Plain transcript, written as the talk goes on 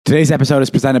Today's episode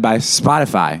is presented by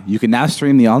Spotify. You can now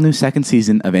stream the all-new second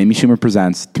season of Amy Schumer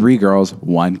Presents 3 Girls,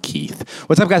 1 Keith.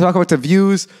 What's up, guys? Welcome back to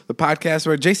Views, the podcast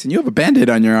where, Jason, you have a Band-Aid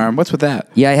on your arm. What's with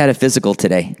that? Yeah, I had a physical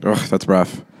today. Ugh, that's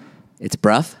rough. It's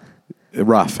bruff?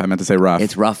 Rough. I meant to say rough.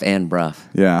 It's rough and bruff.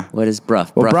 Yeah. What is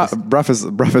bruff? Well, bruff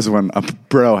is when a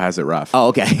bro has it rough. Oh,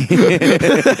 okay.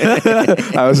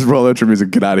 I was roll intro music.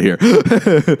 Get out of here.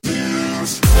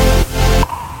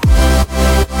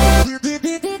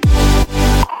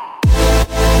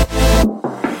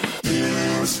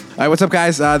 All right, what's up,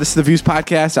 guys? This is the Views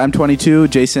podcast. I'm 22.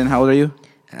 Jason, how old are you?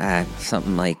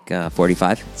 Something like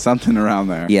 45. Something around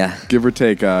there. Yeah. Give or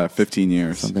take 15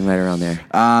 years. Something right around there.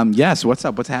 Yes. What's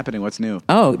up? What's happening? What's new?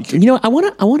 Oh, you know, I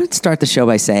want to start the show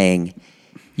by saying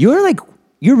you're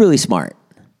really smart.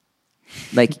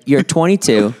 Like, you're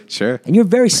 22. Sure. And you're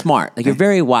very smart. Like, you're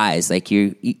very wise. Like,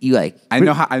 you like. I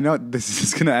know this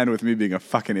is going to end with me being a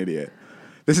fucking idiot.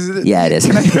 This is Yeah, it is.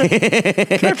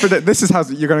 This is how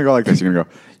you're going to go like this. You're going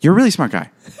to go, you're a really smart guy.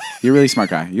 You're a really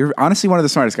smart guy. You're honestly one of the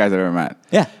smartest guys I've ever met.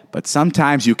 Yeah. But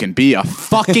sometimes you can be a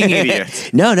fucking idiot.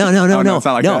 No. no, it's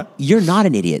not like that? You're not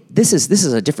an idiot. This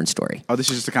is a different story. Oh, this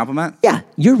is just a compliment? Yeah,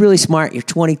 you're really smart. You're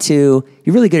 22.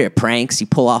 You're really good at pranks. You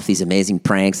pull off these amazing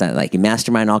pranks. Like, you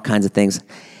mastermind all kinds of things.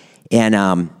 And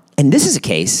this is a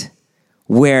case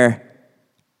where,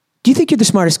 do you think you're the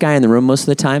smartest guy in the room most of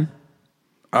the time?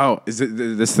 Oh, is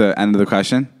this the end of the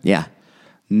question? Yeah.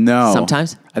 No.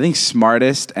 Sometimes? I think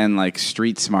smartest and like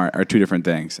street smart are two different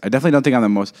things. I definitely don't think I'm the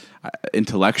most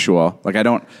intellectual. Like I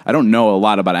don't know a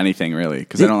lot about anything really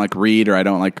because I don't like read or I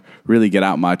don't like really get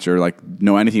out much or like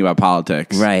know anything about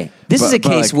politics. Right. This is a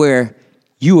case where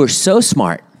you were so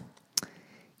smart,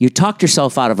 you talked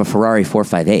yourself out of a Ferrari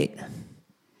 458.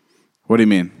 What do you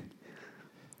mean?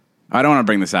 I don't want to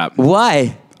bring this up.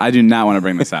 Why? I do not want to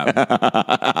bring this up.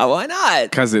 Why not?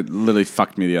 Because it literally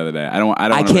fucked me the other day.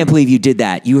 I can't believe you did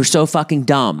that. You were so fucking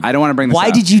dumb. I don't want to bring this up. Why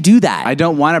did you do that? I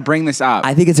don't want to bring this up.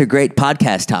 I think it's a great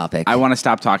podcast topic. I want to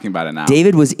stop talking about it now.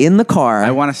 David was in the car. I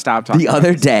want to stop talking the about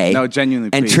other this. day. No, genuinely,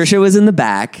 And please. Trisha was in the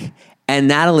back, and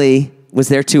Natalie was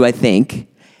there too, I think.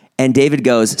 And David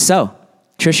goes, "So,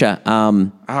 Trisha,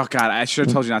 oh God, I should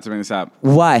have told you not to bring this up.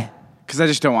 why?" Because I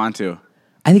just don't want to.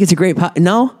 I think it's a great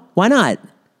No, why not?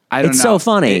 I don't know. It's so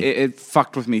funny. It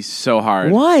fucked with me so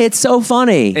hard. Why? It's so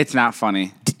funny. It's not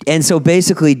funny. And so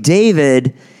basically,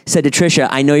 David said to Trisha,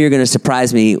 "I know you're going to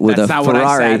surprise me with That's a not Ferrari."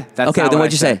 What I said. That's okay, not then what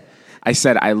what'd you say? I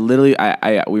said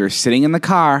we were sitting in the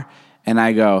car and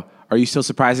I go, "Are you still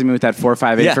surprising me with that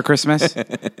 458 for Christmas?"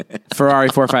 Ferrari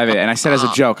 458. And I said as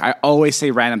a joke, I always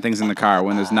say random things in the car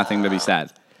when there's nothing to be said.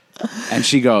 And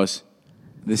she goes,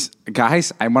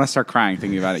 guys, I want to start crying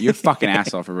thinking about it. You're a fucking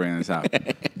asshole for bringing this up.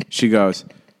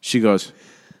 She goes,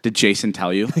 "Did Jason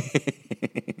tell you?"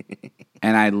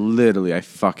 And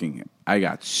I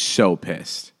got so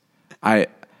pissed. I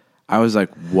was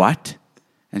like, "What?"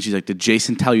 And she's like, "Did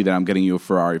Jason tell you that I'm getting you a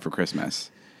Ferrari for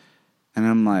Christmas?" And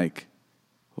I'm like,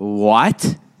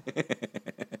 "What?"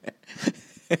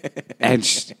 and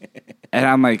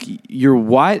I'm like, "You're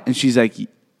what?" And she's like,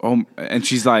 "Oh," and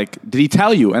she's like, "Did he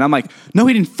tell you?" And I'm like, "No,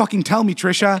 he didn't fucking tell me,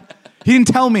 Trisha. He didn't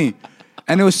tell me."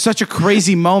 And it was such a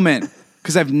crazy moment.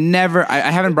 Because I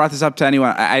haven't brought this up to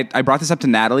anyone. I brought this up to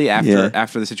Natalie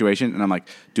after the situation, and I'm like,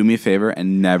 do me a favor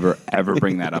and never, ever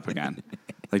bring that up again.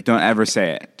 Like, don't ever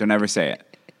say it. Don't ever say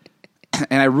it.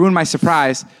 And I ruined my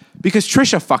surprise because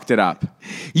Trisha fucked it up.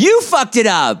 You fucked it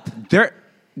up.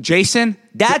 Jason?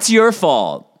 That's your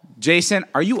fault. Jason,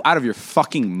 are you out of your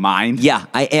fucking mind? Yeah,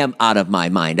 I am out of my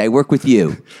mind. I work with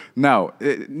you. No.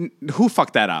 Who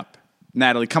fucked that up?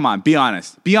 Natalie, come on, be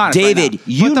honest. Be honest. David, right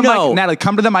you know. Mic, Natalie,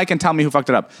 come to the mic and tell me who fucked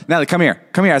it up. Natalie, come here.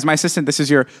 Come here. As my assistant, this is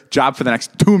your job for the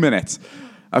next 2 minutes.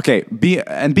 Okay, be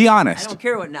honest. I don't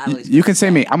care what Natalie's You can say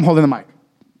me. I'm holding the mic.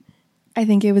 I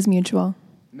think it was mutual.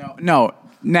 No,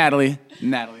 Natalie.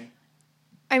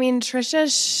 I mean,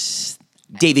 Trisha...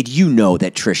 David, you know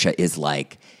that Trisha is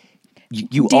like...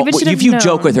 David should have if you known.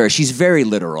 joke with her, she's very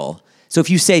literal. So if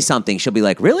you say something, she'll be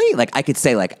like, really? Like, I could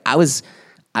say, like,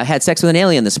 I had sex with an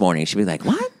alien this morning. She'd be like,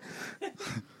 what?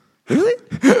 Really?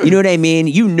 You know what I mean?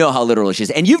 You know how literal she is.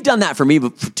 And you've done that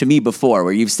to me before,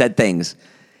 where you've said things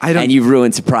and you've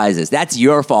ruined surprises. That's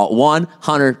your fault,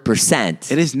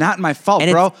 100%. It is not my fault,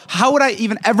 bro. How would I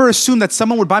even ever assume that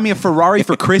someone would buy me a Ferrari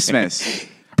for Christmas?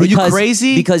 Are you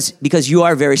crazy? Because you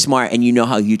are very smart and you know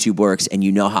how YouTube works and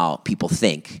you know how people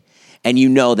think. And you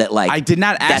know that, like, I did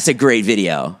not ask, that's a great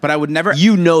video. But I would never...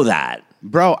 You know that.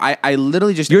 Bro, I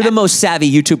literally just... You're the most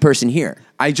savvy YouTube person here.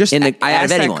 I asked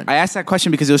that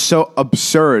question because it was so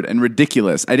absurd and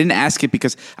ridiculous. I didn't ask it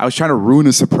because I was trying to ruin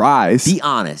a surprise. Be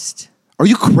honest. Are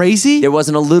you crazy? There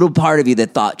wasn't a little part of you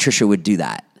that thought Trisha would do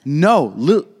that. No,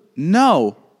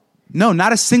 no,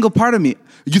 not a single part of me.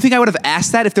 You think I would have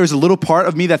asked that if there was a little part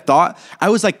of me that thought? I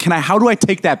was like, how do I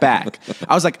take that back?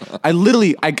 I was like, I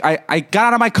got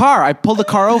out of my car. I pulled the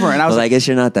car over and I was Well, like, I guess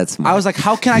you're not that smart. I was like,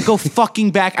 how can I go fucking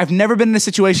back? I've never been in a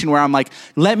situation where I'm like,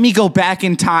 let me go back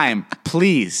in time.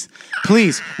 Please.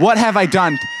 What have I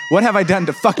done? What have I done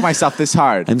to fuck myself this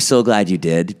hard? I'm so glad you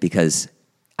did because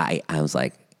I was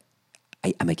like,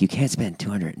 I'm like, you can't spend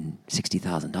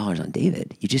 $260,000 on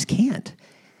David. You just can't.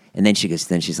 And then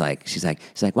she's like,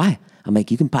 why? I'm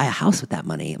like, you can buy a house with that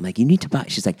money. I'm like, you need to buy.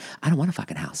 She's like, I don't want a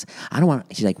fucking house.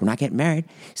 She's like, we're not getting married.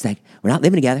 She's like, we're not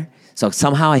living together. So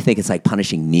somehow I think it's like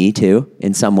punishing me too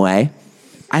in some way.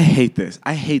 I hate this.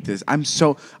 I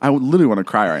literally want to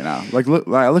cry right now. Like, look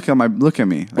at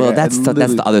me. Like, Well, that's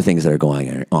the other things that are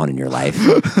going on in your life.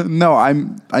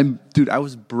 No, dude, I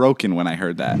was broken when I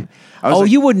heard that.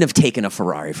 You wouldn't have taken a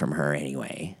Ferrari from her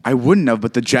anyway. I wouldn't have,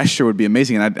 but the gesture would be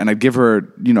amazing, and I'd give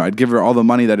her, I'd give her all the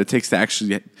money that it takes to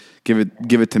actually give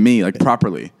it to me, like,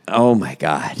 properly. Oh my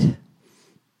God.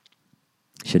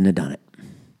 Shouldn't have done it.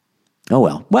 Oh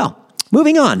well. Well,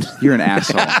 moving on. You're an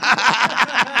asshole.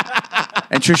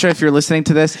 And Trisha, if you're listening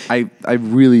to this, I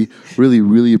really, really,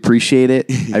 really appreciate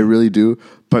it. I really do.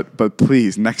 But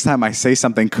please, next time I say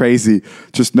something crazy,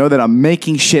 just know that I'm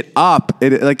making shit up.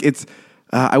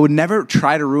 I would never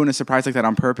try to ruin a surprise like that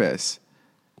on purpose.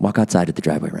 Walk outside at the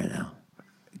driveway right now.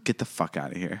 Get the fuck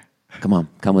out of here. Come on,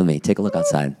 come with me. Take a look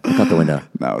outside. Look out the window.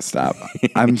 No, stop.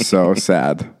 I'm so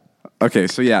sad. Okay,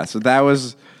 so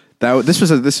this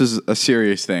was a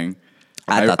serious thing.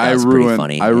 I thought that was pretty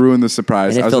funny. I ruined the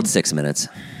surprise. And it filled 6 minutes.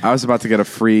 I was about to get a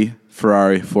free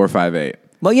Ferrari 458.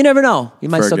 Well, you never know. You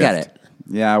might still get it.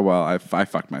 Yeah, well, I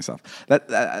fucked myself.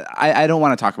 I don't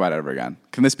want to talk about it ever again.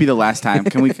 Can this be the last time?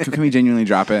 Can we genuinely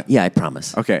drop it? Yeah, I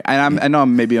promise. Okay, and I know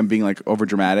maybe I'm being like over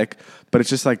dramatic, but it's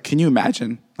just like, can you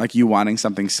imagine like you wanting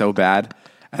something so bad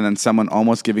and then someone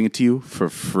almost giving it to you for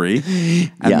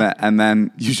free, and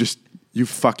then you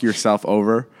fuck yourself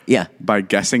over, by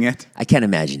guessing it. I can't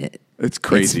imagine it. It's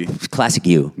crazy. It's classic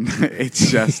you.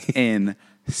 It's just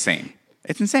insane.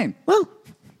 It's insane. Well,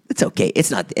 it's okay.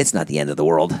 It's not the end of the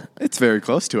world. It's very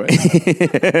close to it.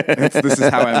 This is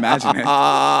how I imagine it.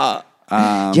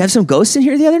 Did you have some ghosts in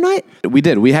here the other night? We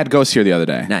did. We had ghosts here the other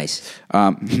day. Nice.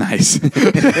 Nice.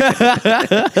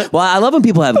 Well, I love when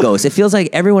people have ghosts. It feels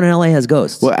like everyone in LA has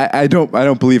ghosts. Well, I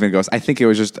don't believe in ghosts. I think it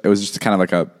was just kind of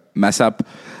like a mess up.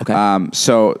 Okay.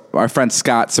 So our friend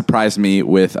Scott surprised me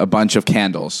with a bunch of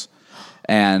candles.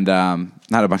 And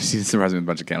not a bunch. He surprised me with a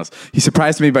bunch of candles. He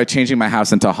surprised me by changing my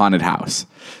house into a haunted house.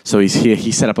 So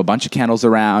he set up a bunch of candles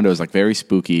around. It was like very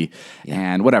spooky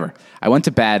and whatever. I went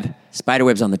to bed.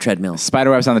 Spiderwebs on the treadmill.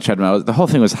 The whole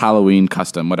thing was Halloween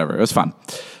custom. Whatever. It was fun.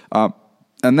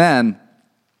 And then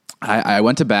I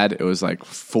went to bed. It was like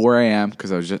 4 a.m.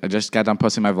 because I just got done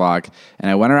posting my vlog.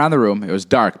 And I went around the room. It was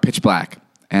dark, pitch black,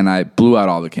 and I blew out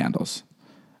all the candles.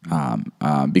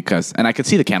 Because I could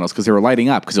see the candles because they were lighting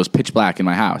up because it was pitch black in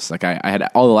my house. Like I had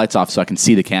all the lights off so I can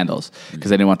see the candles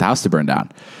because I didn't want the house to burn down.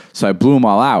 So I blew them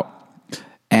all out,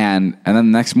 and then the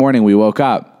next morning we woke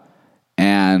up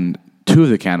and 2 of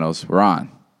the candles were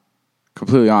on,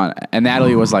 completely on. And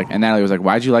Natalie was like,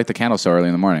 "Why'd you light the candles so early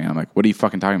in the morning?" I'm like, "What are you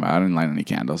fucking talking about? I didn't light any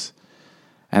candles."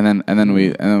 And then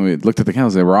we looked at the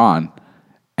candles; they were on.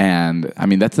 And I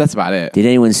mean that's about it. Did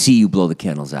anyone see you blow the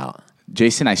candles out?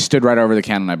 Jason, I stood right over the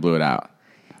candle and I blew it out.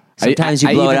 Sometimes you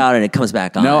blow it out and it comes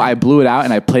back on. No, I blew it out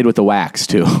and I played with the wax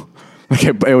too. Like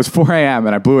it was 4 a.m.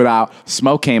 and I blew it out.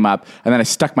 Smoke came up and then I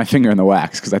stuck my finger in the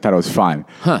wax because I thought it was fun.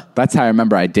 Huh. That's how I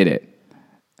remember I did it.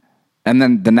 And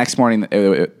then the next morning,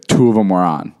 2 of them were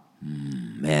on.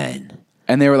 Man.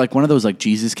 And they were like one of those like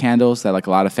Jesus candles that like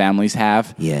a lot of families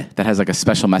have. Yeah. That has like a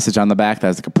special message on the back. That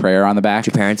has like a prayer on the back.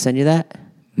 Did your parents send you that?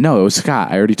 No, it was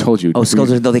Scott. I already told you. Oh,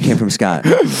 skulls, though they came from Scott.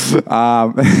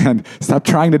 And stop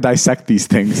trying to dissect these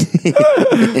things.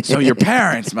 So your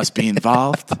parents must be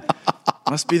involved.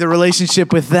 Must be the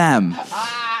relationship with them.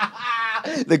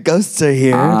 The ghosts are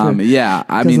here. Yeah,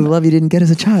 I because mean, of the love you didn't get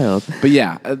as a child. But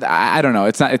yeah, I don't know.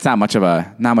 It's not much of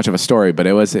a story, but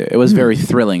it was very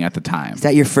thrilling at the time. Is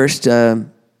that your first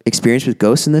experience with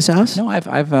ghosts in this house? No,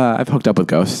 I've hooked up with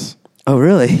ghosts. Oh,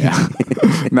 really? Yeah.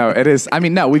 No, it is. I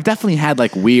mean, no, we've definitely had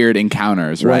like weird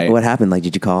encounters, right? What happened? Like,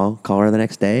 did you call her the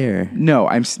next day, or no?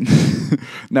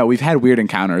 No, we've had weird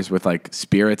encounters with like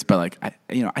spirits, but like I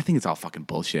think it's all fucking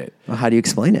bullshit. Well, how do you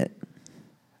explain it?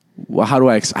 Well, how do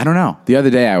I don't know. The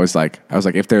other day I was like,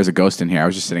 if there's a ghost in here, I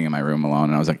was just sitting in my room alone,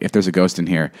 and I was like, if there's a ghost in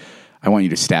here, I want you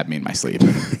to stab me in my sleep.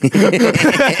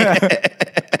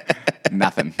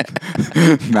 Nothing.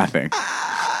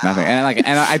 Nothing.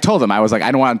 And I told him, I was like,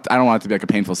 I don't want it to be like a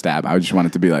painful stab. I just want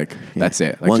it to be like, that's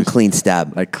it. Like One just, clean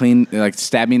stab. like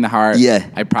stab me in the heart. Yeah.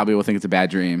 I probably will think it's a bad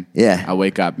dream. Yeah. I'll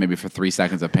wake up maybe for 3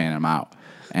 seconds of pain and I'm out.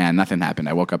 And nothing happened.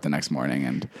 I woke up the next morning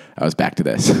and I was back to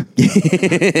this.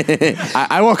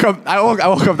 I woke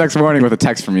up next morning with a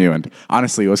text from you, and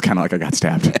honestly, it was kind of like I got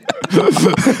stabbed.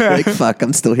 Like, fuck,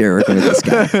 I'm still here working with this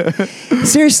guy.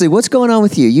 Seriously, what's going on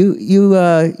with you?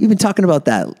 You've been talking about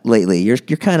that lately. You're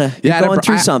kind of going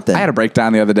through something. I had a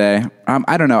breakdown the other day.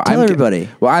 I don't know. Tell everybody.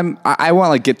 I won't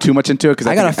like get too much into it because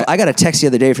I got a text the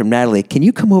other day from Natalie. Can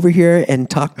you come over here and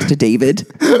talk to David?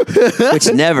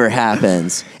 Which never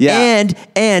happens. Yeah.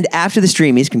 And after the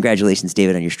streamies, congratulations,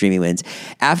 David, on your streamy wins.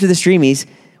 After the streamies,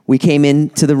 we came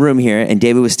into the room here, and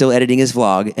David was still editing his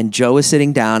vlog, and Joe was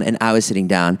sitting down, and I was sitting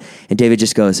down, and David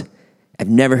just goes, I've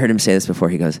never heard him say this before.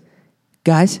 He goes,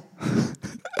 guys,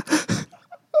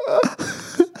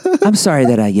 I'm sorry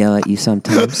that I yell at you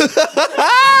sometimes.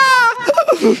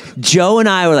 Joe and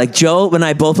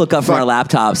I both look up from our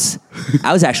laptops.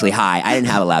 I was actually high. I didn't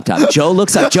have a laptop. Joe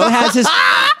looks up. Joe has his...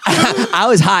 I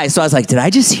was high, so I was like, did I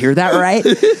just hear that right?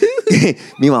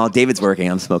 Meanwhile, David's working.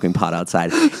 I'm smoking pot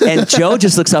outside. And Joe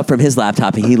just looks up from his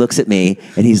laptop, and he looks at me,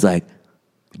 and he's like,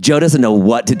 Joe doesn't know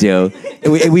what to do.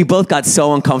 And we both got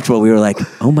so uncomfortable. We were like,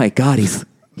 oh, my God, he's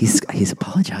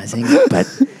apologizing. But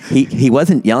he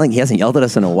wasn't yelling. He hasn't yelled at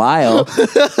us in a while.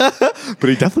 but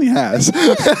he definitely has.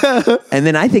 And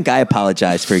then I think I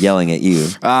apologized for yelling at you.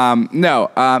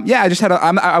 No. Yeah, I just had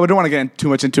I don't want to get too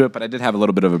much into it, but I did have a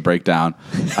little bit of a breakdown.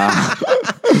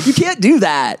 You can't do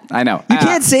that. I know. You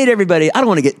can't say to everybody, I don't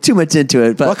want to get too much into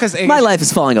it, but my life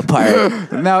is falling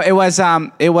apart. No, it was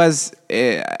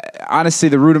honestly,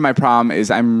 the root of my problem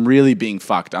is I'm really being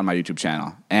fucked on my YouTube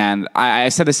channel. And I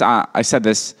said this, I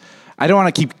don't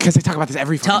want to keep, because I talk about this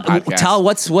every podcast. Tell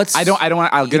what's. I don't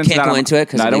want. I'll get into that. You can't go into it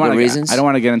because of legal reasons. I don't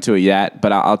want to get into it yet,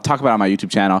 but I'll talk about it on my YouTube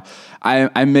channel. I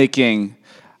am making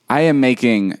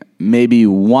maybe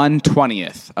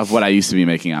 1/20th of what I used to be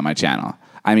making on my channel.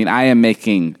 I mean, I am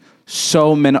making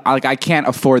so like I can't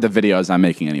afford the videos I'm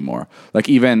making anymore. Like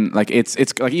even like it's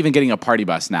like even getting a party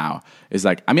bus now is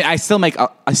like, I mean, I still make a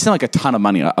ton of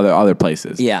money other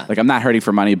places. Yeah. Like I'm not hurting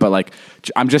for money, but like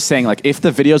I'm just saying, like if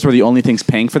the videos were the only things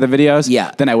paying for the videos,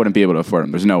 then I wouldn't be able to afford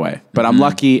them. There's no way. But I'm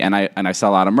lucky, and I sell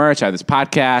a lot of merch. I have this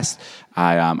podcast.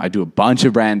 I do a bunch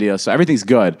of brand deals, so everything's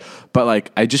good. But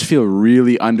like, I just feel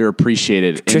really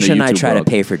underappreciated. Trisha and I try world. to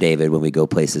pay for David when we go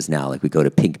places now. Like we go to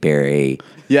Pinkberry.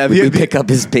 Yeah, we pick up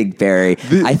his Pinkberry.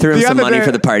 I threw him some money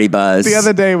for the party buzz. The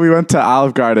other day we went to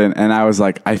Olive Garden, and I was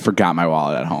like, I forgot my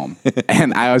wallet at home,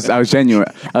 and I was genuine.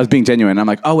 I was being genuine. I'm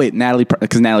like, oh wait, Natalie,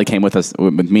 because Natalie came with us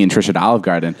with me and Trisha to Olive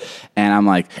Garden, and I'm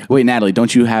like, wait, Natalie,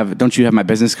 don't you have my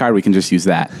business card? We can just use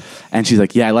that. And she's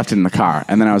like, yeah, I left it in the car.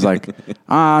 And then I was like,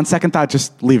 on second thought,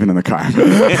 just leave it in the car. and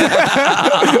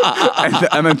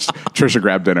then Trisha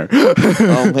grabbed dinner.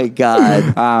 Oh my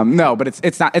God. No, but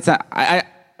it's not.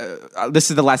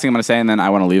 This is the last thing I'm going to say, and then I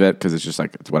want to leave it because it's just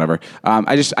like, it's whatever.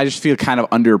 I just feel kind of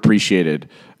underappreciated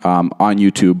on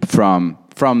YouTube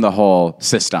from the whole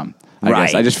system. I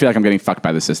guess. I just feel like I'm getting fucked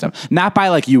by the system. Not by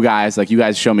like you guys. Like you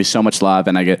guys show me so much love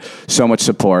and I get so much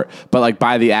support, but like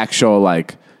by the actual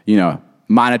like, you know,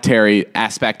 monetary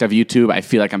aspect of YouTube, I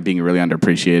feel like I'm being really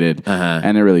underappreciated,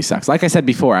 and it really sucks. Like I said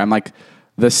before, I'm like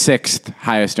the 6th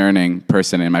highest earning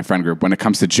person in my friend group when it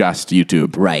comes to just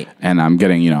YouTube. Right. And I'm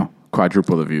getting, you know,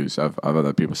 quadruple the views of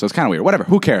other people. So it's kind of weird. Whatever.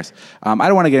 Who cares? I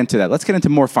don't want to get into that. Let's get into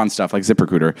more fun stuff like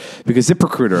ZipRecruiter, because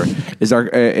ZipRecruiter is our...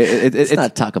 Let's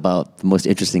not talk about the most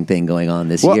interesting thing going on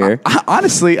this year.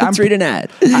 Honestly, let's read an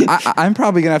ad. I'm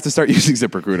probably going to have to start using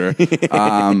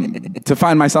ZipRecruiter to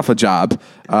find myself a job.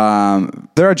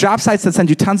 There are job sites that send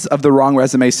you tons of the wrong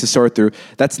resumes to sort through.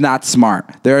 That's not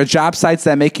smart. There are job sites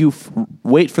that make you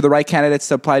wait for the right candidates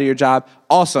to apply to your job.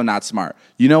 Also not smart.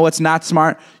 You know what's not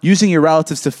smart? Using your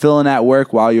relatives to fill in at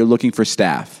work while you're looking for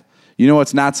staff. You know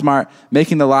what's not smart?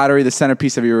 Making the lottery the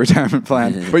centerpiece of your retirement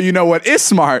plan. But you know what is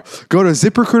smart? Go to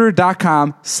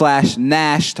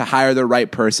ZipRecruiter.com/Nash to hire the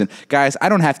right person. Guys, I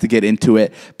don't have to get into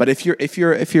it, but if you're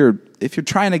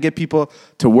trying to get people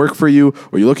to work for you,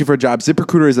 or you're looking for a job,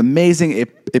 ZipRecruiter is amazing.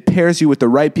 It pairs you with the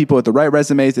right people with the right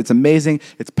resumes. It's amazing.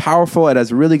 It's powerful. It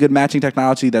has really good matching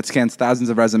technology that scans thousands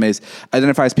of resumes,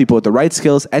 identifies people with the right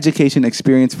skills, education,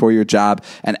 experience for your job,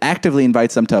 and actively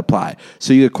invites them to apply,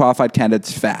 so you get qualified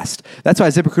candidates fast. That's why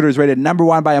ZipRecruiter is rated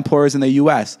 #1 by employers in the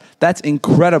U.S. That's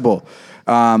incredible.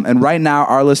 And right now,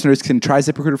 our listeners can try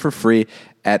ZipRecruiter for free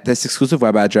at this exclusive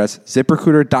web address,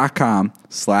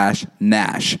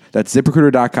 ZipRecruiter.com/Nash. That's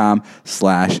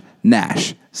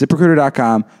ZipRecruiter.com/Nash.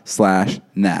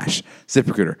 ZipRecruiter.com/Nash.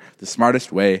 ZipRecruiter, the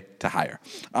smartest way to hire.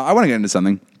 I want to get into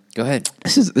something. Go ahead.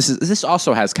 This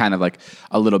also has kind of like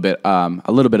a little bit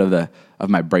of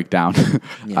my breakdown.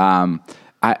 Yeah.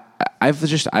 I've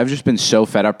just been so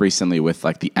fed up recently with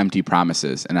like the empty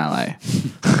promises in LA.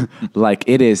 Like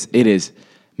it is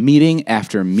meeting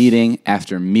after meeting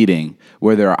after meeting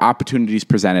where there are opportunities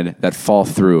presented that fall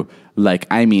through. Like,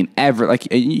 I mean,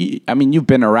 you've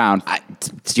been around.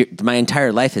 My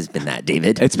entire life has been that,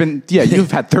 David. It's been,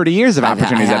 you've had 30 years of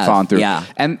opportunities that fallen through. Yeah.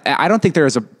 And I don't think there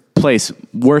is a place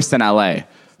worse than LA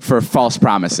for false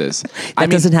promises. That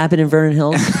doesn't happen in Vernon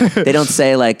Hills. They don't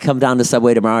say like, come down to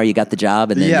Subway tomorrow, you got the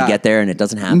job, and then you get there and it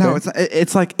doesn't happen. No,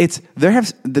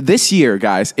 this year,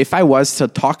 guys, if I was to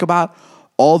talk about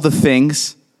all the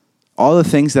things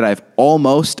that I've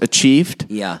almost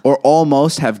achieved, or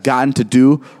almost have gotten to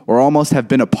do, or almost have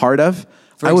been a part of.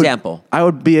 For example, I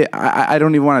would be. I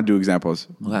don't even want to do examples.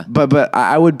 Okay. But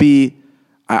I would be.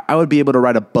 I would be able to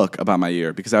write a book about my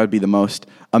year because I would be the most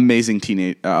amazing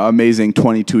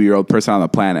 22-year-old person on the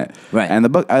planet. Right. And the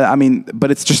book,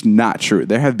 but it's just not true.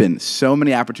 There have been so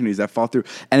many opportunities that fall through,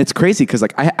 and it's crazy because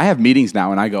like I have meetings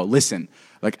now, and I go, listen.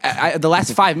 Like the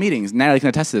last 5 meetings, Natalie can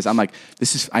attest to this. I'm like,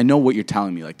 I know what you're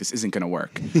telling me. Like this isn't gonna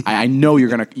work. I know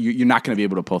you're not gonna be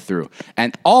able to pull through.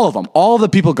 And all of the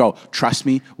people go, trust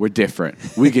me, we're different.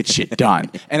 We get shit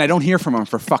done. And I don't hear from them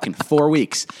for fucking 4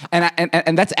 weeks.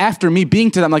 And that's after me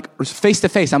being to them like face to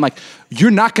face. I'm like,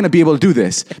 you're not gonna be able to do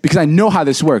this because I know how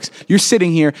this works. You're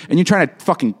sitting here and you're trying to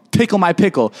fucking tickle my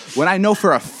pickle when I know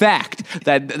for a fact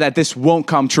that this won't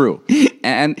come true.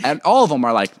 And all of them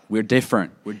are like, we're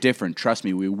different. Trust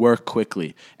me, we work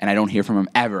quickly. And I don't hear from them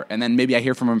ever. And then maybe I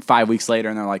hear from them 5 weeks later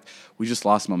and they're like, we just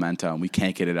lost momentum. We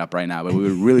can't get it up right now, but we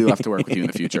would really love to work with you in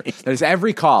the future. There's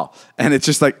every call. And it's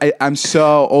just like, I'm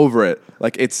so over it.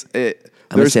 Like I'm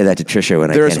going to say that to Trisha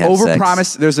when I can't have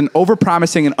sex. There's an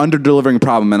over-promising and under-delivering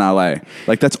problem in LA.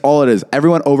 Like that's all it is.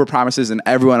 Everyone over-promises and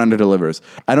everyone under-delivers.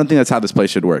 I don't think that's how this place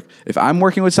should work. If I'm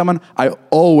working with someone, I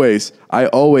always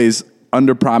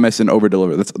under-promise and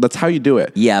over-deliver. That's how you do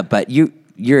it. Yeah, but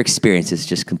your experience is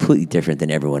just completely different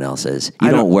than everyone else's.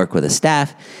 You don't work with a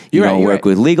staff. You don't work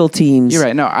with legal teams. You're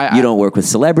right. No, you don't work with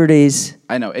celebrities.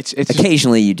 I know. It's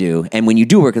occasionally you do, and when you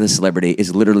do work with a celebrity,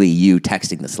 it's literally you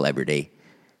texting the celebrity.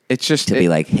 It's just to be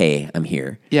like, hey, I'm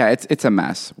here. Yeah, it's a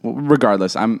mess. Well,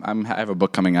 regardless, I have a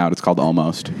book coming out. It's called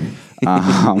Almost.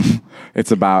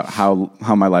 It's about how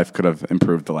my life could have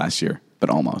improved the last year, but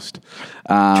almost.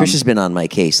 Trisha's been on my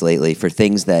case lately for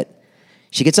things that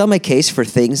she gets on my case for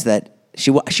things that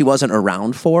she wasn't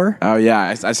around for. Oh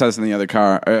yeah, I saw this in the other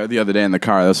day in the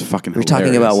car. That was fucking. We're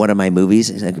talking about one of my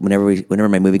movies. Whenever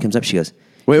my movie comes up, she goes,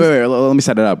 "Wait, let me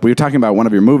set it up." We were talking about one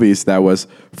of your movies that was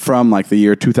from like the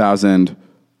year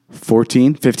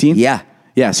 2014, 15. Yeah.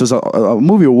 Yeah, so it was a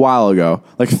movie a while ago,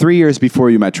 like 3 years before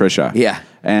you met Trisha. Yeah.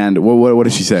 And what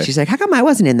did she say? She's like, how come I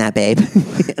wasn't in that, babe?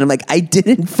 And I'm like, I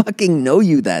didn't fucking know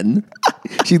you then.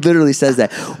 She literally says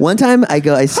that. One time I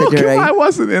said to her, I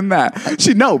wasn't in that?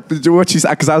 What she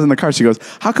said, because I was in the car, she goes,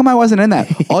 how come I wasn't in that?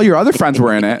 All your other friends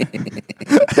were in it.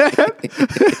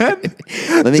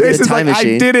 Let me get a time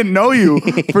machine. I didn't know you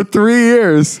for 3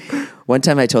 years. One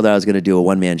time I told her I was going to do a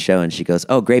one-man show, and she goes,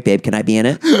 oh, great, babe, can I be in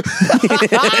it?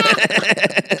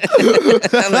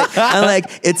 I'm like,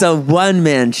 it's a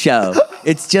one-man show.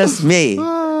 It's just me.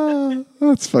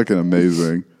 That's fucking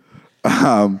amazing.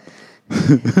 Wow,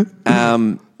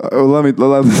 that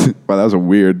was a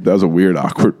weird,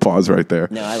 awkward pause right there.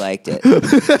 No, I liked it.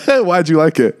 Why'd you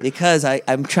like it? Because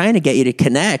I'm trying to get you to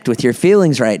connect with your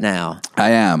feelings right now. I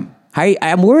am.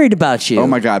 I'm worried about you. Oh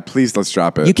my God, please let's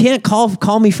drop it. You can't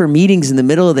call me for meetings in the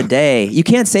middle of the day. You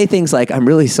can't say things like, I'm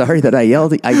really sorry that I yell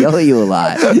at you a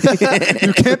lot.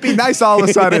 You can't be nice all of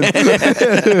a sudden.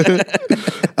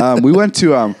 We went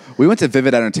to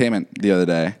Vivid Entertainment the other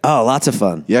day. Oh, lots of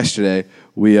fun. Yesterday,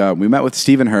 we met with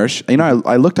Stephen Hirsch. You know,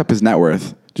 I looked up his net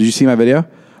worth. Did you see my video?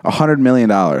 $100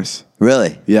 million.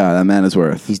 Really? Yeah, that man is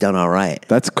worth. He's done all right.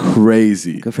 That's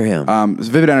crazy. Good for him.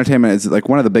 Vivid Entertainment is like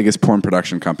one of the biggest porn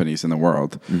production companies in the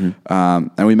world. Mm-hmm.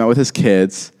 And we met with his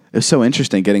kids. It was so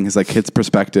interesting getting his kids'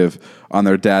 perspective on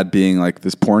their dad being like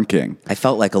this porn king. I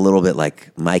felt like a little bit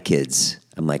like my kids.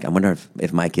 I'm like, I wonder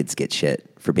if my kids get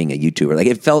shit for being a YouTuber. Like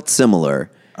it felt similar.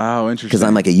 Oh, interesting. Because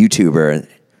I'm like a YouTuber,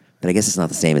 but I guess it's not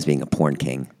the same as being a porn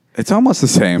king. It's almost the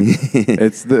same.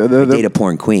 It's the date a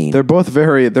porn queen. They're both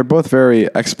very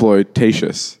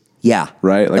exploitatious. Yeah,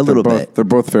 right. Like a little bit. They're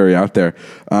both very out there.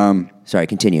 Sorry,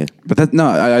 continue. But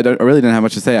I really didn't have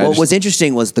much to say. What was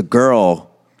interesting was the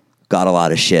girl got a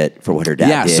lot of shit for what her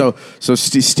dad did. Yeah. So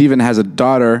Steven has a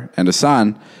daughter and a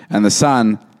son, and the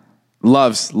son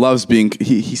loves being.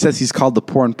 He says he's called the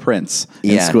porn prince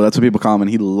in school. That's what people call him, and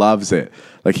he loves it.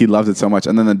 Like he loves it so much.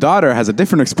 And then the daughter has a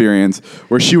different experience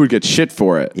where she would get shit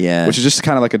for it. Yeah. Which is just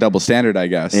kind of like a double standard, I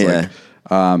guess. Yeah.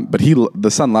 But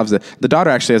the son loves it. The daughter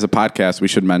actually has a podcast we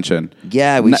should mention.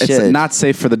 Yeah, we should. It's Not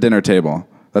Safe for the Dinner Table.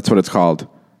 That's what it's called.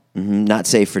 Not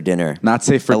safe for dinner. Not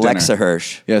safe for Alexa dinner.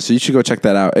 Hirsch. Yeah, so you should go check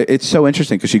that out. It's so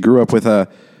interesting because she grew up with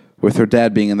her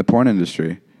dad being in the porn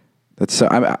industry. That's so.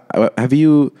 How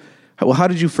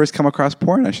did you first come across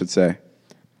porn? I should say.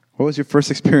 What was your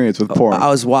first experience with porn? I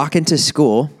was walking to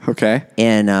school. Okay.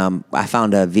 And I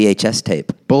found a VHS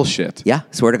tape. Bullshit. Yeah,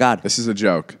 swear to God. This is a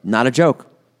joke. Not a joke.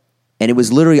 And it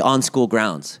was literally on school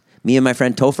grounds. Me and my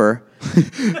friend Topher.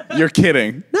 You're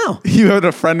kidding. No. You had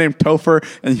a friend named Topher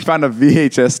and you found a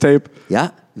VHS tape?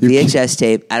 Yeah, VHS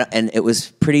tape. And it was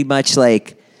pretty much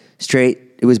like straight.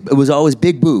 It was always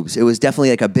big boobs. It was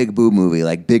definitely like a big boob movie,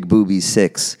 like Big Boobies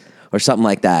 6 or something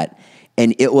like that.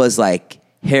 And it was like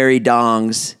hairy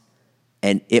dongs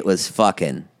and it was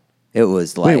fucking. It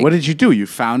was like. Wait, what did you do? You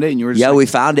found it and you were just Yeah, we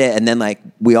found it and then like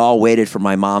we all waited for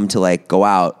my mom to like go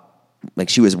out. Like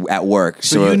she was at work.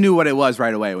 So you knew what it was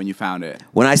right away when you found it.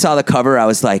 When I saw the cover, I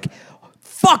was like,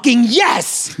 fucking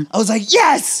yes! I was like,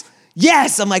 yes!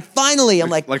 Yes! I'm like, finally. I'm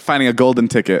like finding a golden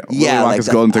ticket. Yeah, Willy Wonka's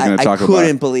golden ticket to I Chocolate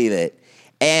couldn't Bar. believe it.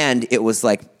 And it was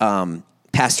like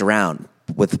passed around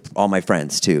with all my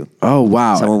friends too. Oh,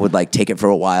 wow. Someone would like take it for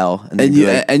a while.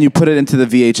 And you put it into the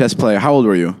VHS player. How old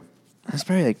were you? I was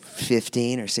probably like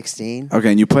 15 or 16. Okay,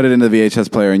 and you put it into the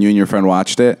VHS player and you and your friend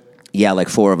watched it? Yeah, like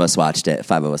 4 of us watched it.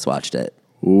 5 of us watched it.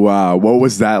 Wow, what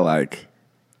was that like?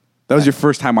 That was your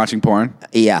first time watching porn?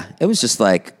 Yeah, it was just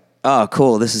like, oh,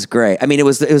 cool, this is great. I mean, it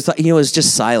was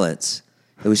just silence.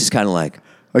 It was just kind of like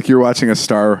you're watching A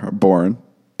Star Born.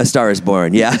 A Star is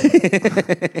Born. Yeah.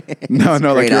 No,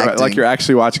 acting. like you're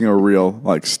actually watching a real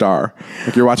star.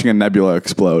 Like you're watching a nebula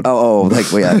explode.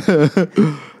 Like well, yeah.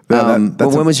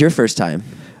 But when was your first time?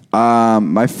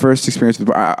 My first experience with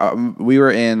we were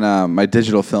in my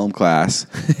digital film class.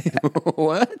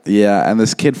 What? Yeah, and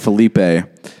this kid Felipe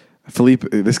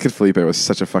was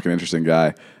such a fucking interesting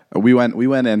guy. We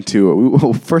went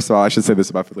into first of all, I should say this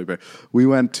about Felipe. We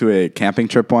went to a camping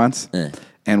trip once,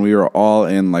 and we were all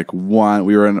in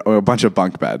we were in a bunch of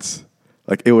bunk beds.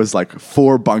 Like it was like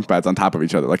 4 bunk beds on top of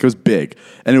each other. Like it was big,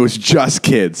 and it was just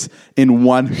kids in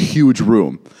one huge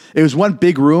room. It was one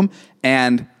big room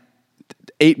and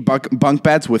 8 bunk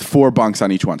beds with 4 bunks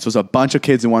on each one. So it was a bunch of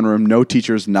kids in one room, no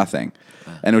teachers, nothing.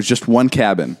 And it was just one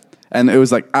cabin. And it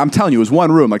was like, I'm telling you, it was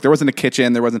one room. Like there wasn't a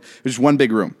kitchen, it was just one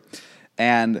big room.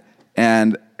 And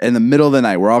in the middle of the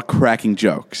night, we're all cracking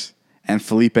jokes. And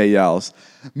Felipe yells,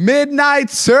 "Midnight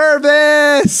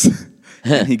service!"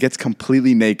 And he gets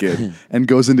completely naked and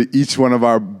goes into each one of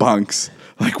our bunks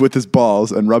like with his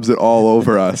balls and rubs it all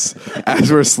over us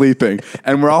as we're sleeping.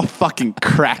 And we're all fucking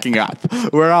cracking up.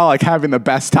 We're all like having the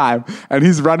best time. And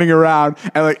he's running around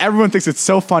and like everyone thinks it's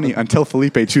so funny until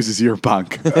Felipe chooses your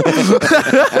bunk. And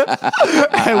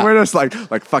we're just like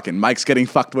fucking Mike's getting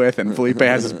fucked with and Felipe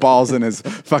has his balls in his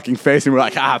fucking face and we're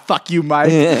like, fuck you,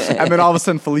 Mike. And then all of a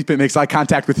sudden Felipe makes eye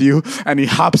contact with you and he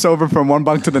hops over from one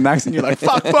bunk to the next and you're like,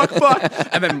 fuck.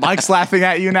 And then Mike's laughing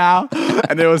at you now.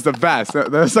 And it was the best.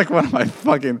 That was like one of my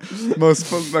fucking most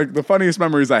the funniest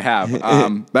memories I have.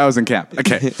 That was in camp.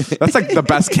 Okay, that's like the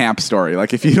best camp story.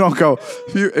 Like if you don't go,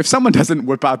 if someone doesn't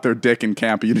whip out their dick in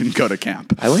camp, you didn't go to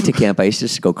camp. I went to camp. I used to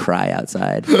just go cry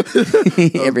outside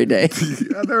every day.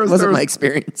 Yeah, wasn't my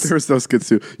experience. There was those kids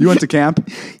too. You went to camp?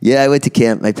 Yeah, I went to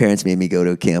camp. My parents made me go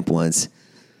to a camp once,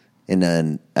 and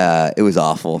then it was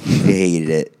awful. I hated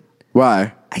it.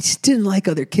 Why? I just didn't like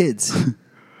other kids.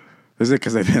 Is it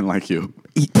because they didn't like you?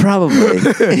 Probably.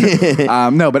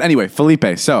 No, but anyway,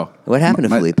 Felipe. So what happened to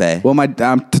Felipe? Well,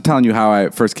 I'm telling you how I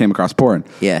first came across porn.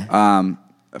 Yeah.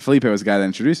 Felipe was the guy that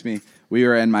introduced me. We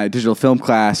were in my digital film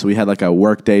class. We had like a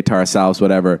work day to ourselves,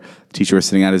 whatever. The teacher was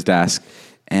sitting at his desk,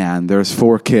 and there was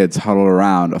 4 kids huddled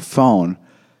around a phone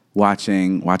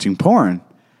watching porn.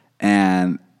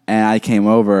 And I came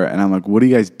over, and I'm like, "What are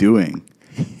you guys doing?"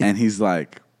 And he's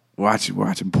like, we're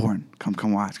watching porn.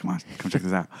 Come watch. Come check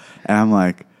this out. And I'm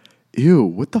like, ew,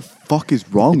 what the fuck is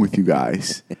wrong with you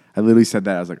guys? I literally said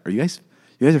that. I was like, you guys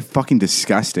are fucking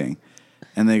disgusting.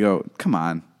 And they go, come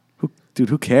on.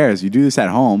 Who cares? You do this at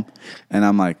home. And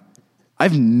I'm like,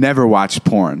 I've never watched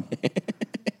porn.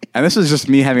 And this was just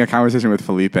me having a conversation with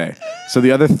Felipe. So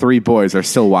the other 3 boys are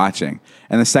still watching.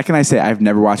 And the second I say I've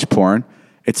never watched porn,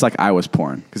 it's like I was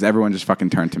porn. Because everyone just fucking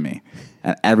turned to me.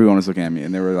 And everyone was looking at me.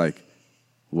 And they were like,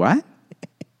 what?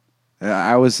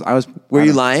 I was. Were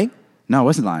you lying? No, I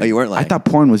wasn't lying. Oh, you weren't lying. I thought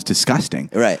porn was disgusting.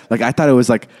 Right. Like I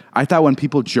thought when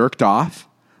people jerked off,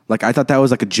 like I thought that was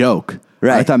like a joke.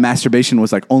 Right. I thought masturbation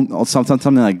was like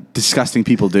something like disgusting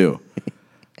people do.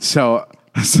 So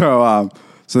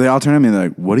they all turn at me and they're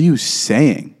like, "What are you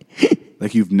saying?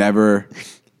 Like you've never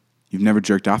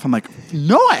jerked off?" I'm like,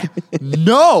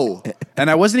 no. And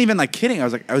I wasn't even like kidding.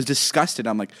 I was disgusted.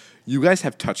 I'm like, "You guys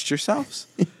have touched yourselves?"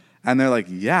 And they're like,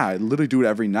 "Yeah, I literally do it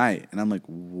every night." And I'm like,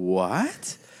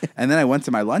 "What?" And then I went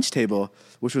to my lunch table,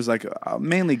 which was like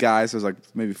mainly guys. There was like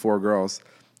maybe 4 girls.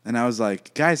 And I was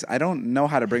like, "Guys, I don't know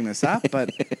how to bring this up,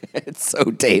 but..." It's so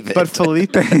David. But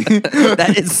Felipe...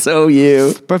 That is so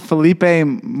you. But Felipe,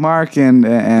 Mark,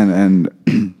 and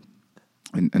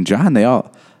John, they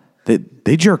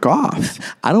jerk off.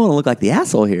 I don't want to look like the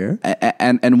asshole here.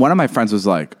 And one of my friends was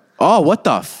like, "Oh, what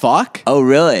the fuck?" Oh,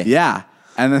 really? Yeah.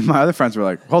 And then my other friends were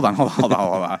like, hold on. And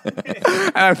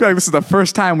I feel like this is the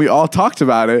first time we all talked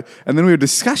about it. And then we had a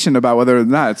discussion about whether or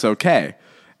not it's okay.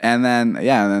 And then,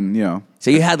 you know.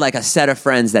 So you had like a set of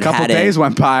friends that A couple had days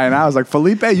went by, and I was like,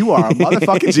 "Felipe, you are a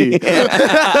motherfucking G."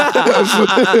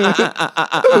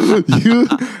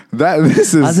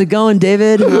 This is How's it going,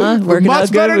 David? Huh? Working much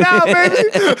out good? better now, baby.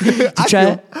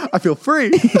 Try I feel free.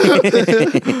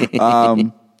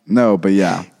 No, but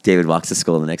yeah. David walks to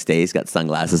school the next day. He's got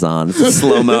sunglasses on. It's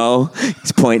slow mo.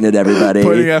 He's pointing at everybody.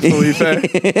 Pointing at Felipe.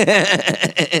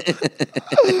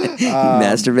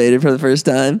 Masturbated for the first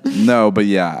time. No, but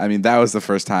yeah. I mean, that was the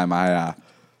first time my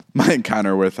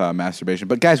encounter with masturbation.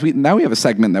 But guys, now we have a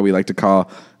segment that we like to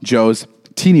call Joe's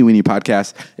Teeny Weeny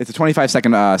Podcast. It's a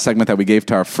 25-second segment that we gave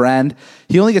to our friend.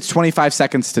 He only gets 25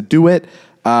 seconds to do it.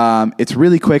 It's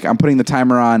really quick. I'm putting the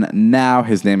timer on now.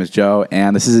 His name is Joe,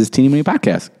 and this is his Teeny Weeny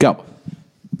Podcast. Go.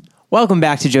 Welcome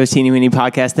back to Joe's Teeny Weeny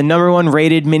Podcast, the #1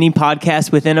 rated mini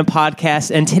podcast within a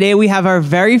podcast. And today we have our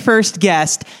very first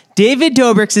guest, David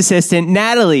Dobrik's assistant,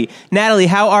 Natalie. Natalie,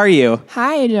 how are you?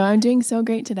 Hi, Joe. I'm doing so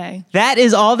great today. That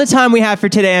is all the time we have for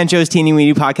today on Joe's Teeny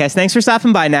Weeny Podcast. Thanks for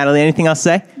stopping by, Natalie. Anything else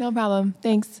to say? No problem.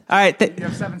 Thanks. All right. You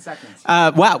have 7 seconds.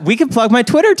 Wow, we can plug my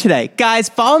Twitter today. Guys,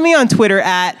 follow me on Twitter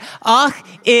at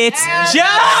It's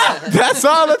Joe. That's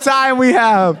all the time we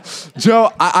have.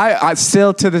 Joe, I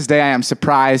still to this day, I am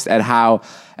surprised at how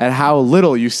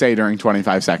little you say during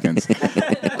 25 seconds.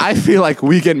 I feel like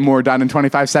we get more done in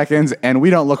 25 seconds, and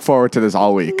we don't look forward to this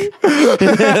all week.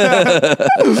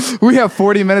 We have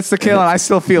 40 minutes to kill, and I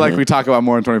still feel like we talk about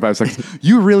more in 25 seconds.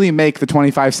 You really make the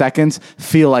 25 seconds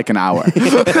feel like an hour. And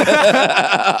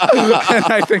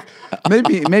I think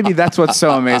maybe that's what's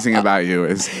so amazing about you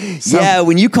is... Yeah,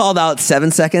 when you called out 7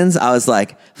 seconds, I was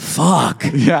like, fuck.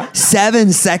 Yeah.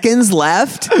 7 seconds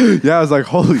left? Yeah, I was like,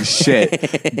 holy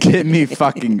shit, get me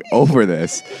fucking over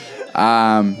this.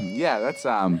 Yeah,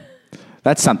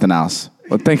 that's something else.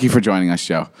 Well, thank you for joining us,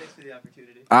 Joe. Thanks for the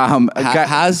opportunity.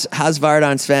 How's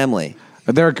Vardon's family?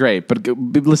 They're great, but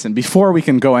listen, before we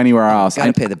can go anywhere else,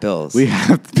 Gotta pay the bills. We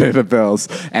have to pay the bills.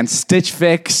 And Stitch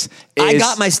Fix is... I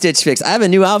got my Stitch Fix. I have a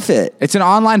new outfit. It's an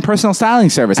online personal styling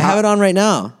service. I have it on right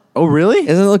now. Oh, really?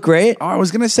 Doesn't it look great? Oh, I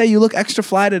was going to say, you look extra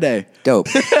fly today. Dope.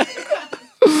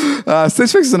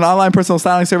 Stitch Fix is an online personal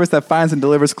styling service that finds and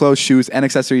delivers clothes, shoes, and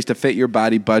accessories to fit your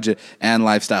body, budget, and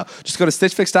lifestyle. Just go to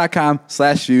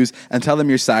stitchfix.com/views and tell them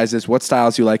your sizes, what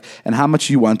styles you like, and how much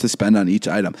you want to spend on each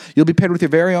item. You'll be paired with your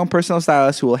very own personal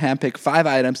stylist who will handpick 5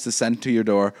 items to send to your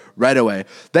door right away.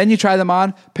 Then you try them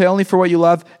on, pay only for what you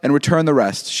love, and return the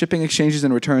rest. Shipping, exchanges,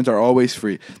 and returns are always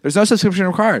free. There's no subscription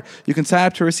required. You can sign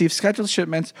up to receive scheduled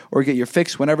shipments or get your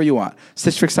fix whenever you want.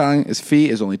 Stitch Fix styling fee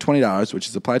is only $20, which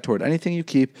is applied toward anything you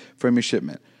keep from your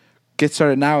shipment. Get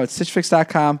started now at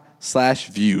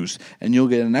stitchfix.com/views, and you'll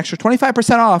get an extra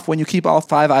 25% off when you keep all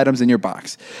 5 items in your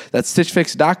box. That's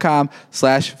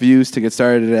stitchfix.com/views to get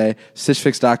started today.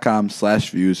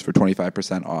 Stitchfix.com/views for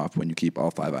 25% off when you keep all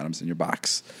 5 items in your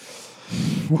box.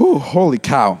 Woo, holy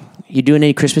cow. You doing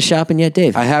any Christmas shopping yet,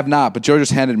 Dave? I have not, but Joe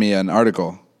just handed me an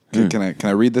article. Can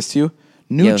I read this to you?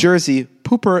 New Yo. Jersey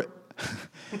pooper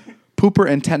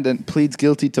attendant pleads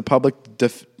guilty to public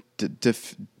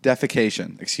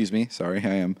defecation. Excuse me. Sorry,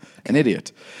 I am an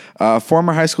idiot.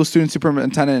 Former high school student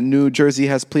superintendent in New Jersey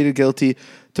has pleaded guilty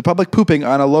to public pooping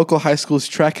on a local high school's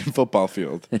track and football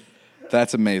field.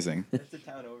 That's amazing. That's a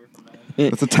town over from mine.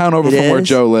 It's a town over It from where is?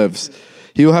 Joe lives.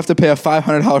 He will have to pay a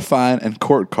 $500 fine and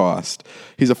court cost.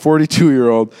 He's a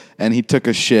 42-year-old, and he took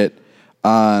a shit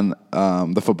on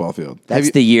the football field.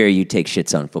 That's the year you take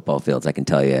shits on football fields, I can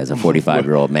tell you, as a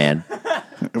 45-year-old man.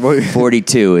 Well,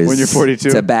 42 is... When you're 42?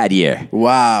 It's a bad year.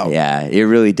 wow. Yeah, you're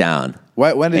really down.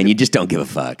 When did And you just don't give a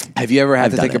fuck. have you ever had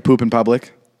I've to done take a it. poop in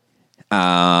public?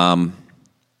 No.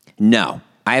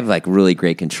 I have like really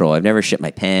great control. I've never shit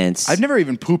my pants. I've never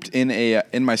even pooped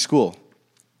in my school.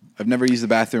 I've never used the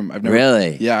bathroom. I've never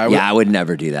Really? Yeah, I would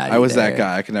never do that. I was either. that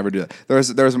guy. I could never do that. There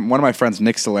was one of my friends,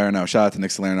 Nick Salerno. Shout out to Nick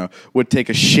Salerno. Would take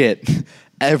a shit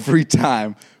every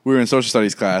time we were in social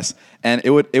studies class, and it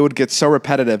would get so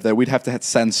repetitive that we'd have to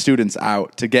send students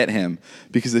out to get him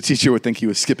because the teacher would think he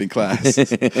was skipping class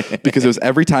because it was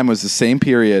every time it was the same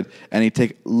period, and he'd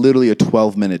take literally a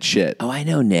 12-minute shit. Oh, I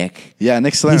know Nick. Yeah,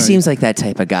 Nick Salerno. He seems like that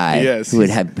type of guy Yes, who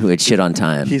would shit on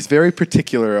time. He's very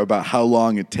particular about how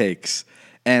long it takes.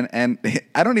 And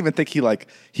I don't even think he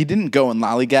didn't go and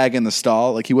lollygag in the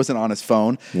stall. Like, he wasn't on his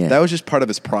phone. Yeah. That was just part of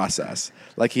his process.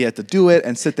 Like, he had to do it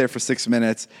and sit there for 6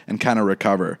 minutes and kind of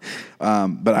recover.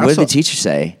 But What did the teacher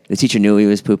say? The teacher knew he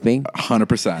was pooping?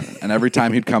 100%. And every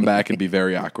time he'd come back, it'd be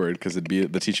very awkward because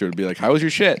the teacher would be like, "How was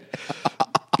your shit?"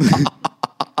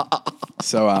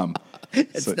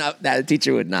 That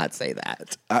teacher would not say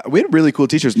that. We had really cool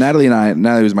teachers. Natalie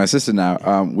was my assistant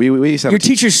now. We used to have Your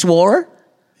teacher swore?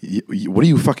 What do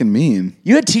you fucking mean?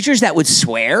 You had teachers that would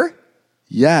swear?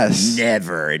 Yes.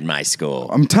 Never in my school.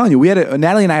 I'm telling you,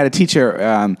 Natalie and I had a teacher.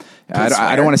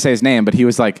 I don't want to say his name, but he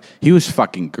was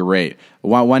fucking great.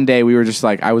 One day we were just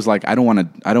like, I was like, I don't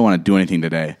want to do anything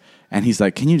today. And he's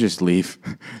like, "Can you just leave?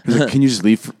 He's like, can you just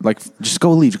leave? Like, just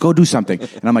go leave, go do something."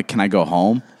 And I'm like, "Can I go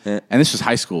home?" And this was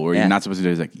high school where you're not supposed to do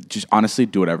it. He's like, "Just honestly,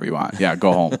 do whatever you want. Yeah,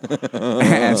 go home."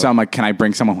 And so I'm like, "Can I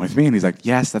bring someone with me?" And he's like,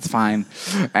 "Yes, that's fine."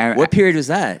 And What period was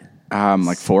that?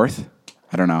 like fourth.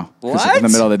 I don't know. 'Cause What? in the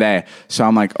middle of the day. So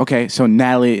I'm like, okay. So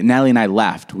Natalie and I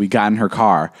left. We got in her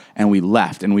car and we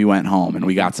left and we went home and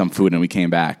we got some food and we came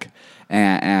back.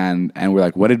 And we're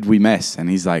like, "What did we miss?" And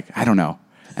he's like, "I don't know."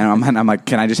 And I'm like,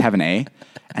 "Can I just have an A?"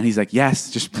 And he's like,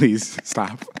 "Yes, just please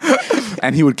stop."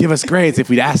 And he would give us grades if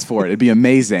we'd ask for it. It'd be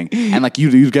amazing. And like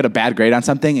you'd get a bad grade on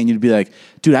something and you'd be like,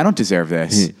 "Dude, I don't deserve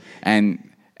this." And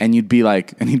he'd be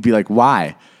like,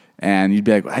 "Why?" And you'd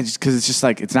be like, "Because it's just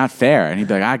like, it's not fair." And he'd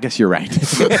be like, "I guess you're right."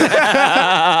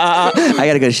 I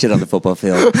got to go shit on the football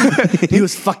field. He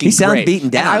was fucking He sounds great. beaten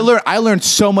down. And I learned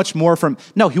so much more from.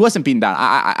 No, he wasn't beaten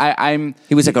down.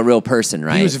 He was like a real person,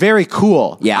 right? He was very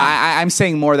cool. Yeah. I'm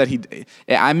saying more that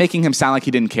I'm making him sound like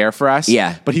he didn't care for us.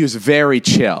 Yeah. But he was very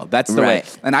chill. That's the way.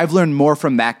 Right. And I've learned more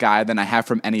from that guy than I have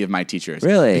from any of my teachers.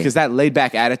 Really? Because that laid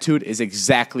back attitude is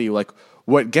exactly like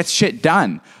what gets shit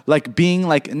done. Like being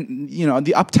like,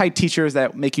 the uptight teachers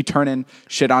that make you turn in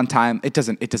shit on time. It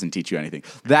doesn't teach you anything.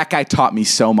 That guy taught me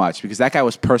so much because that guy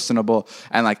was personable.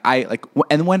 And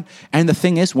and the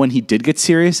thing is, when he did get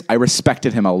serious, I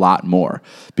respected him a lot more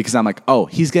because I'm like, oh,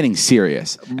 he's getting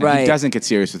serious. And Right. he doesn't get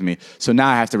serious with me. So now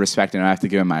I have to respect him. I have to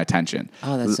give him my attention.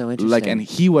 Oh, that's so interesting. Like, and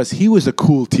he was a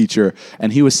cool teacher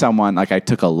and he was someone like I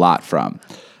took a lot from.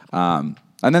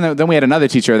 And then we had another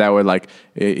teacher that would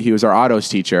he was our autos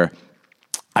teacher.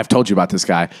 I've told you about this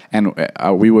guy, and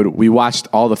we watched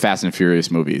all the Fast and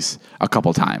Furious movies a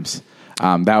couple times.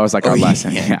 That was like our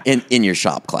lesson. Yeah. In your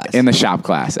shop class. In the shop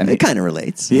class, and it kind of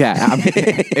relates. yeah, I mean,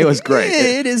 it was great.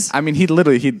 It is. I mean,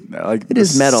 it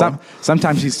is metal.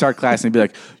 Sometimes he'd start class and he'd be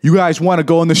like, "You guys want to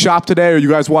go in the shop today, or you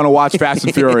guys want to watch Fast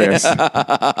and Furious?"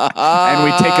 And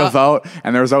we'd take a vote,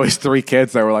 and there was always 3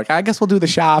 kids that were like, "I guess we'll do the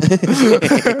shop,"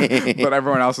 but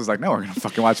everyone else was like, "No, we're gonna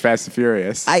fucking watch Fast and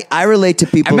Furious." I relate to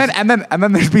people. And then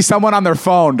there'd be someone on their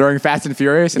phone during Fast and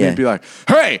Furious, and Yeah. he'd be like,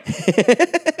 "Hey,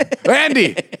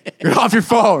 Andy, get off your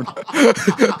phone."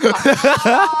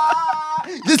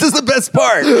 This is the best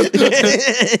part.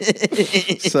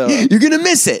 So You're gonna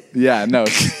miss it. Yeah, no.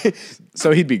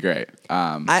 So he'd be great.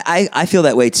 I feel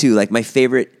that way too. Like my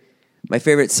favorite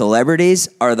celebrities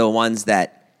are the ones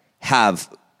that have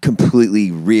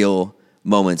completely real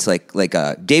moments. Like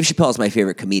Dave Chappelle is my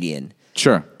favorite comedian.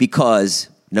 Sure. Because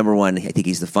number one, I think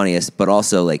he's the funniest, but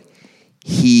also like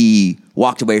he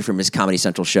walked away from his Comedy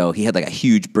Central show. He had like a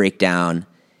huge breakdown,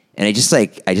 and I just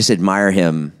admire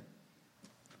him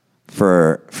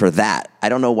for that. I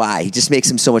don't know why. He just makes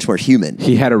him so much more human.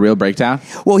 He had a real breakdown.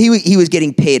 Well, he was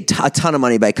getting paid a ton of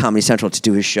money by Comedy Central to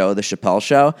do his show, the Chappelle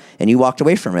Show, and he walked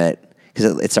away from it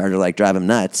because it started to like drive him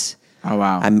nuts. Oh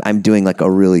wow. I'm doing like a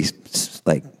really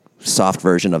like soft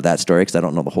version of that story because I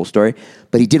don't know the whole story.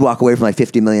 But he did walk away from like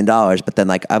 $50 million. But then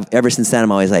like ever since then,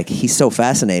 I'm always like, he's so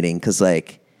fascinating because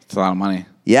like, It's a lot of money.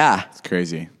 yeah. It's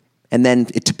crazy. And then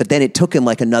it took him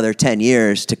like another 10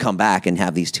 years to come back and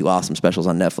have these 2 awesome specials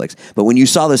on Netflix. But when you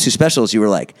saw those 2 specials, you were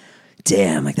like,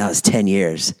 damn, like that was 10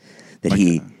 years that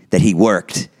he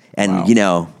worked and,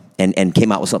 Wow. and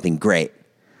came out with something great.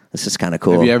 This is kind of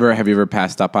cool. Have you ever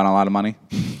passed up on a lot of money?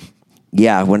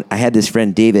 Yeah. When I had this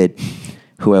friend, David,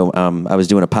 who I was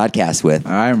doing a podcast with.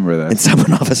 I remember that. And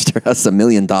someone offered us $1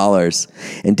 million.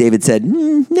 And David said,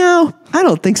 no, I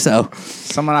don't think so.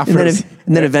 Someone And then offers.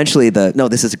 And then eventually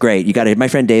this is great. You got it. My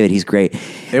friend David, he's great.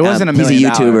 It wasn't $1 million. He's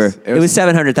a YouTuber. It was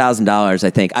 $700,000, I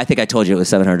think. I think I told you it was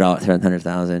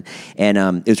 $700,000. And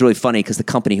it was really funny because the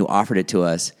company who offered it to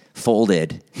us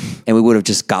folded, and we would have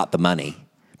just got the money.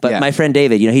 But my friend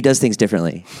David, he does things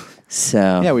differently.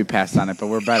 So Yeah, we passed on it, but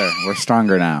we're better. We're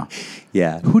stronger now.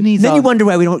 yeah. Who needs Then all- you wonder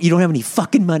why you don't have any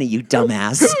fucking money, you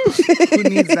dumbass. Who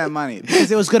needs that money?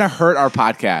 Because it was going to hurt our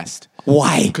podcast.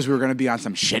 Why? Because we were going to be on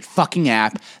some shit fucking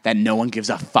app that no one gives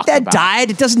a fuck That about.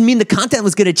 died. It doesn't mean the content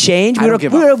was going to change. I don't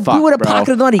give a fuck, we would have bro.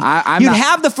 pocketed the money. I'm You'd not-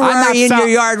 have the I'm not Ferrari in sell- your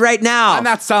yard right now. I'm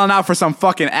not selling out for some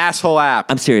fucking asshole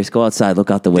app. I'm serious. Go outside. Look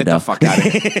out the Get window. the fuck out of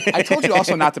here. I told you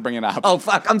also not to bring it up. Oh,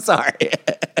 fuck. I'm sorry.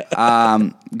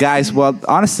 Guys, well,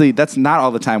 honestly, that's not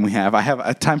all the time we have. I have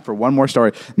a time for one more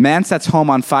story. Man sets home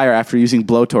on fire after using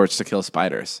blowtorch to kill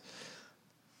spiders.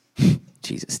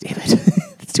 Jesus, David.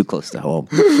 It's too close to home.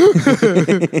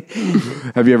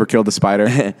 Have you ever killed a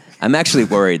spider? I'm actually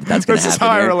worried that's going to This happen. is how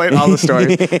I here. relate all the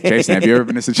stories. Jason, have you ever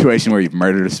been in a situation where you've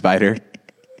murdered a spider?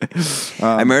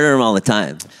 I murder them all the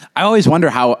time. I always wonder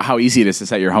how easy it is to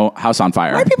set your house on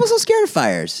fire. Why are people so scared of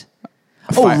fires?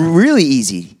 Fire. Oh, really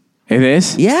easy. It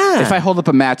is? Yeah. If I hold up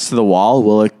a match to the wall,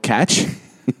 will it catch?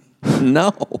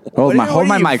 No. Hold my What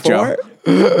are you mic, for? Joe.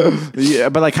 Yeah,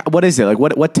 but like, what is it? Like,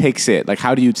 what takes it? Like,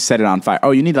 how do you set it on fire?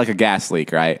 Oh, you need like a gas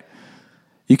leak, right?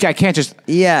 I can't just.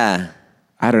 Yeah.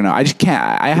 I don't know. I just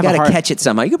can't. I You have got a to hard. catch it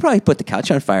somehow. You could probably put the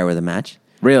couch on fire with a match.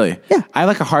 Really? Yeah. I have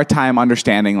like a hard time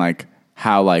understanding like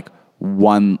how like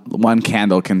one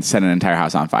candle can set an entire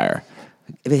house on fire.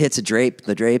 If it hits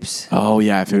the drapes, Oh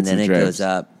yeah, if and it's then in it drapes. goes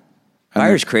up.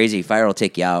 Fire's crazy. Fire will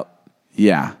take you out.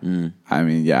 Yeah. I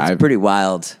mean, yeah. It's pretty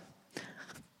wild.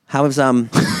 How was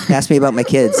ask me about my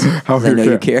kids. How 'cause I know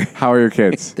you care. How are your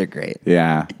kids? They're great.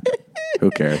 Yeah.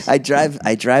 Who cares? I drive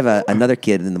another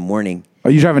kid in the morning. Oh,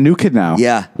 you drive a new kid now?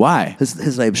 Yeah. Why?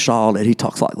 His name's Sean, and he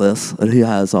talks like this. And he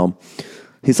has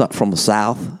he's like from the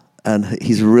South, and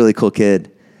he's a really cool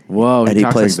kid. Whoa, And he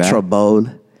talks plays like that?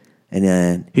 trombone. And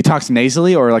then He talks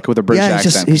nasally or like with a British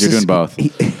accent? 'Cause you're doing both.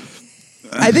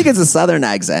 I think it's a Southern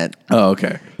accent. Oh,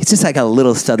 okay. It's just like a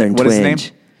little Southern What twinge. is his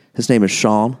name? His name is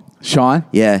Sean. Sean?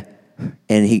 Yeah.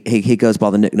 And he goes by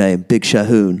the nickname Big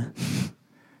Shahoon.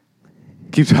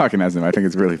 Keep talking as him. I think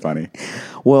it's really funny.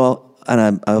 Well,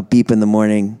 and I beep in the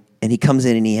morning, and he comes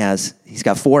in and he's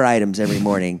got 4 items every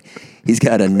morning. He's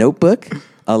got a notebook,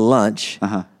 a lunch,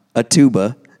 a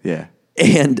tuba, Yeah.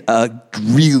 and a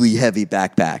really heavy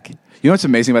backpack. You know what's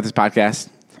amazing about this podcast?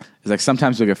 Is like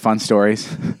sometimes you'll get fun stories.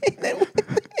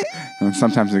 And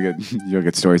sometimes you'll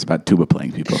get stories about tuba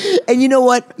playing people. And you know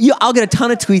what? I'll get a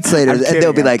ton of tweets later, I'm and kidding,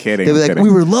 they'll be I'm like, kidding, they'll be I'm like, kidding.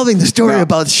 we were loving the story No.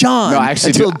 about Sean No, I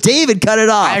actually until do. David cut it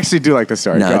off. I actually do like the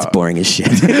story. no, Go. it's boring as shit.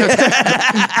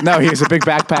 No, he has a big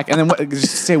backpack. And then just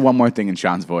say one more thing in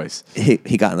Sean's voice. he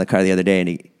got in the car the other day,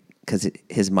 and because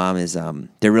his mom is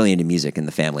they're really into music in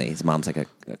the family. His mom's like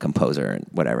a composer and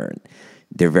whatever. And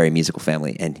they're a very musical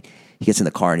family. And he gets in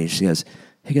the car and he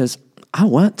goes, I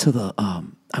went to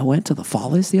the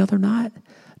Follies the other night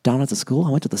down at the school.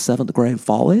 I went to the 7th grade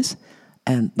Follies,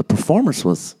 and the performance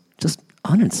was just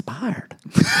uninspired.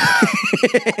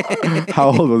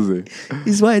 How old was he?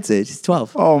 He's my age. He's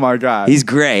 12. Oh my God. He's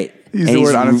great. He's And the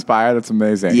word uninspired. That's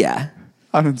amazing. Yeah.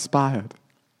 Uninspired.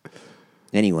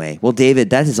 Anyway, well, David,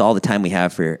 that is all the time we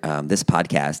have for this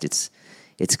podcast.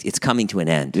 It's coming to an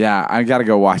end. Yeah, I got to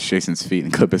go watch Jason's feet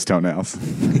and clip his toenails.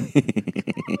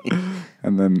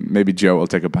 And then maybe Joe will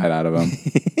take a bite out of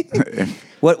him.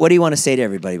 What do you want to say to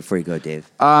everybody before you go, Dave?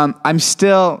 I'm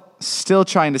still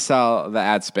trying to sell the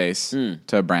ad space to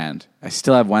a brand. I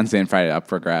still have Wednesday and Friday up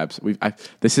for grabs.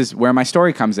 This is where my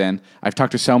story comes in. I've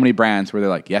talked to so many brands where they're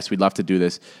like, yes, we'd love to do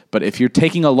this. But if you're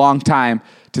taking a long time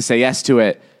to say yes to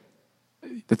it,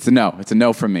 it's a no. It's a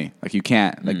no from me. Like, you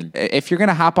can't. Like, if you're going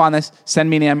to hop on this, send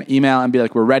me an email and be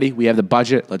like, we're ready. We have the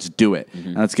budget. Let's do it.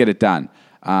 And let's get it done.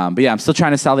 But yeah, I'm still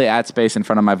trying to sell the ad space in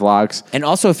front of my vlogs. And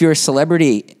also, if you're a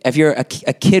celebrity, if you're a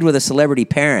kid with a celebrity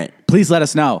parent, Please let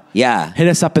us know. Yeah. Hit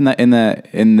us up in the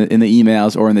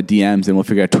emails or in the DMs, and we'll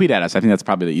figure out. Tweet at us. I think that's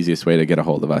probably the easiest way to get a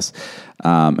hold of us.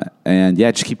 And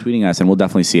yeah, just keep tweeting us, and we'll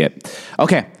definitely see it.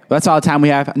 Okay, well, that's all the time we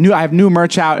have. I have new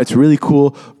merch out. It's really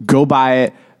cool. Go buy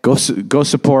it. Go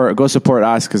support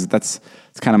us, because it's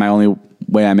kind of my only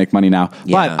way I make money now.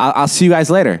 Yeah. But I'll see you guys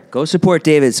later. go support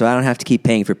David so I don't have to keep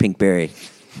paying for Pinkberry.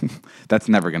 That's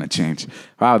never going to change.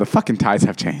 Wow, the fucking tides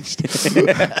have changed.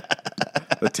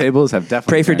 The tables have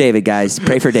definitely Pray for changed. David, guys.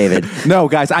 Pray for David. No,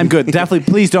 guys, I'm good. Definitely,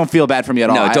 please don't feel bad for me at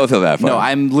all. No, don't feel bad for No, him.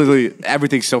 I'm literally,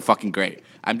 everything's so fucking great.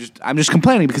 I'm just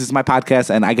complaining because it's my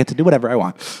podcast and I get to do whatever I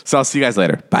want. So I'll see you guys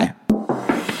later. Bye.